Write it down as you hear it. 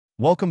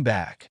Welcome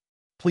back.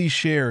 Please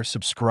share,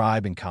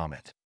 subscribe, and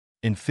comment.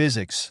 In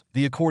physics,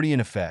 the accordion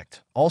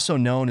effect, also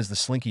known as the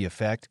slinky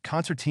effect,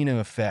 concertina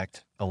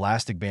effect,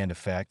 elastic band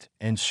effect,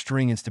 and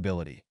string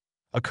instability,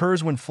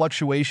 occurs when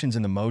fluctuations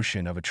in the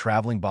motion of a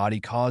traveling body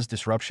cause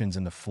disruptions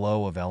in the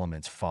flow of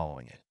elements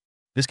following it.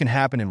 This can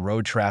happen in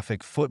road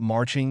traffic, foot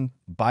marching,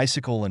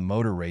 bicycle and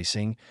motor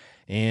racing,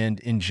 and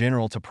in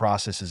general to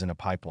processes in a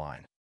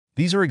pipeline.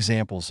 These are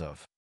examples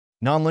of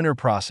nonlinear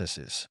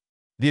processes.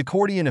 The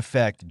accordion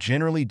effect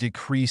generally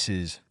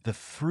decreases the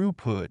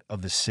throughput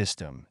of the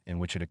system in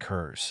which it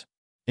occurs.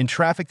 In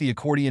traffic, the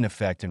accordion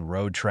effect in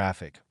road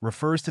traffic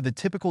refers to the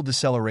typical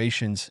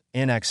decelerations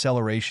and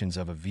accelerations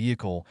of a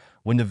vehicle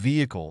when the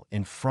vehicle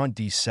in front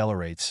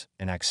decelerates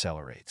and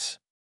accelerates.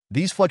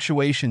 These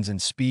fluctuations in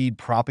speed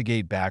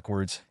propagate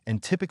backwards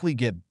and typically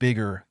get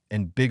bigger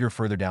and bigger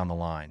further down the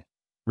line,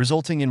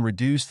 resulting in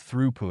reduced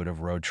throughput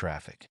of road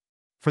traffic.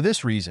 For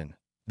this reason,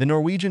 the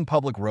Norwegian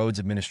Public Roads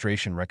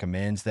Administration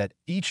recommends that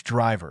each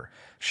driver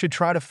should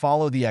try to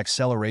follow the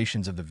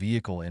accelerations of the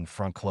vehicle in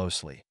front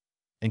closely,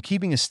 and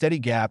keeping a steady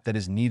gap that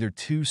is neither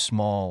too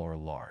small or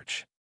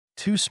large.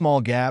 Too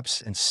small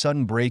gaps and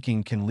sudden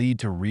braking can lead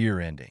to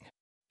rear-ending.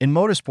 In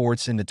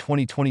motorsports, in the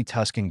 2020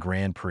 Tuscan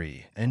Grand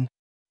Prix, an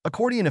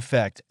accordion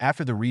effect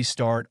after the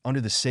restart under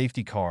the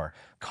safety car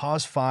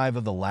caused 5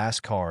 of the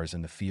last cars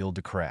in the field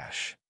to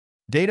crash.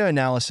 Data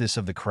analysis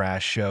of the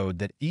crash showed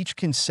that each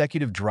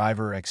consecutive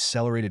driver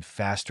accelerated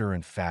faster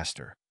and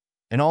faster,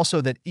 and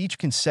also that each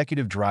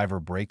consecutive driver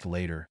braked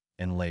later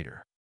and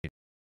later.